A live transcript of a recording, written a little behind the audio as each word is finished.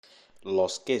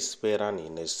Los que esperan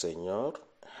en el Señor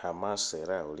jamás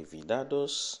serán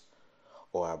olvidados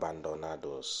o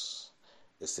abandonados.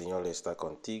 El Señor está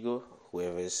contigo,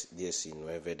 jueves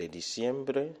 19 de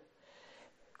diciembre,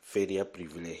 feria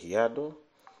privilegiado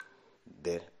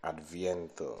del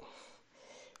Adviento.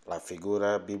 La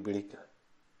figura bíblica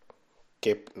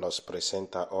que nos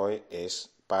presenta hoy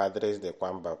es padre de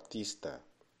Juan Bautista.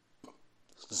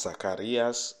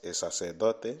 Zacarías, el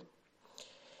sacerdote,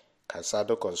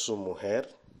 casado con su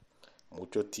mujer,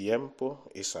 mucho tiempo,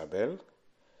 Isabel,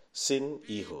 sin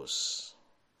hijos.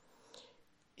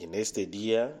 En este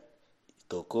día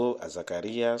tocó a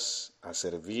Zacarías a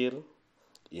servir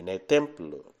en el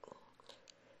templo.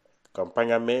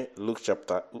 Acompáñame,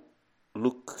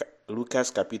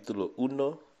 Lucas capítulo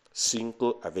 1,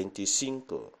 5 a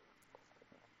 25.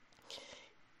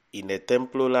 En el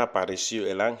templo le apareció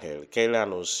el ángel que le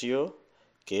anunció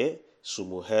que su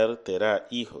mujer tendrá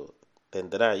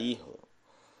hijo.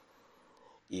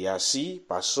 Y así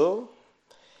pasó.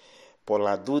 Por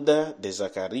la duda de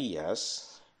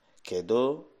Zacarías,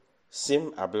 quedó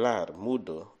sin hablar,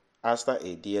 mudo, hasta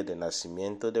el día de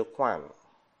nacimiento de Juan.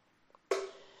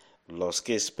 Los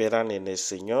que esperan en el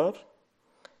Señor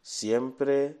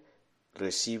siempre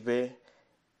reciben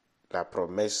la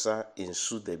promesa en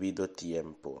su debido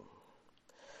tiempo.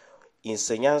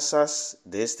 Enseñanzas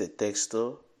de este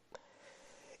texto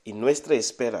y nuestra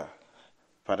espera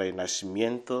para el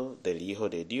nacimiento del Hijo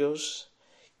de Dios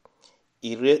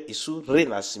y su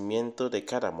renacimiento de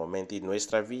cada momento en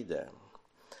nuestra vida.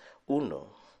 1.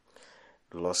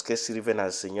 Los que sirven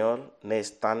al Señor no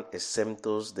están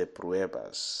exentos de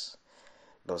pruebas.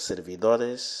 Los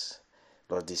servidores,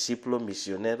 los discípulos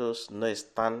misioneros no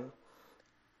están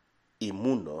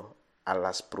inmunes a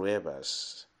las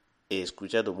pruebas. He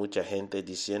escuchado mucha gente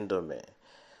diciéndome: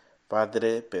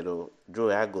 Padre, pero yo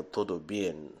hago todo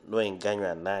bien, no engaño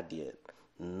a nadie,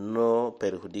 no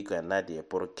perjudico a nadie.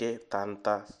 ¿Por qué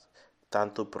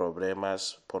tantos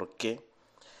problemas? ¿Por qué?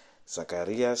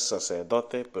 Zacarías,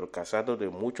 sacerdote, pero casado de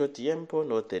mucho tiempo,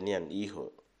 no tenían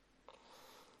hijo.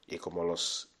 Y como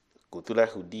los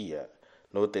culturas judías,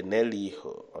 no tener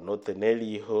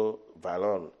hijo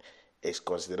varón es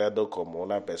considerado como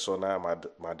una persona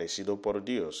maldecida por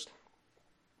Dios.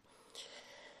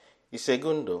 Y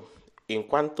segundo, en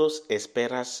cuanto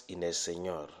esperas en el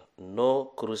Señor,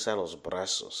 no cruza los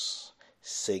brazos.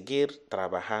 Seguir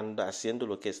trabajando, haciendo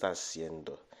lo que estás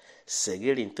haciendo.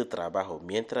 Seguir en tu trabajo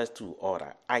mientras tú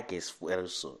oras, haga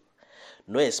esfuerzo.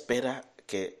 No espera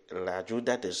que la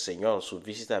ayuda del Señor, su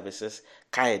visita a veces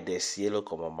cae del cielo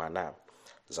como maná.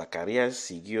 Zacarías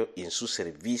siguió en su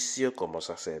servicio como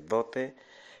sacerdote,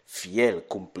 fiel,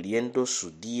 cumpliendo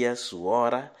su día, su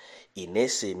hora, en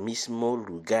ese mismo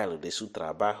lugar de su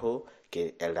trabajo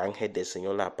que el ángel del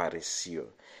Señor le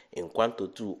apareció. En cuanto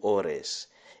tú ores,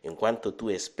 en cuanto tú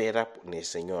esperas en el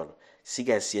Señor,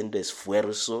 sigue haciendo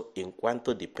esfuerzo en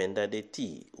cuanto dependa de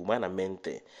ti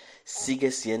humanamente.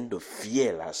 Sigue siendo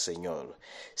fiel al Señor.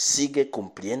 Sigue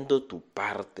cumpliendo tu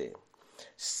parte.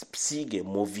 Sigue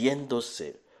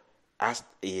moviéndose.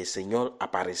 Y el Señor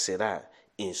aparecerá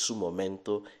en su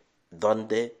momento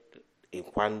donde y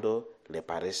cuando le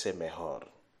parece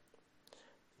mejor.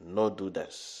 No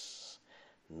dudas.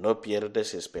 No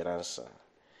pierdes esperanza.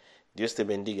 Dios te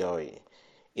bendiga hoy.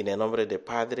 En el nombre del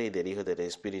Padre, y del Hijo, y del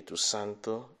Espíritu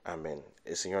Santo. Amén.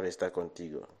 El Señor está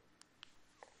contigo.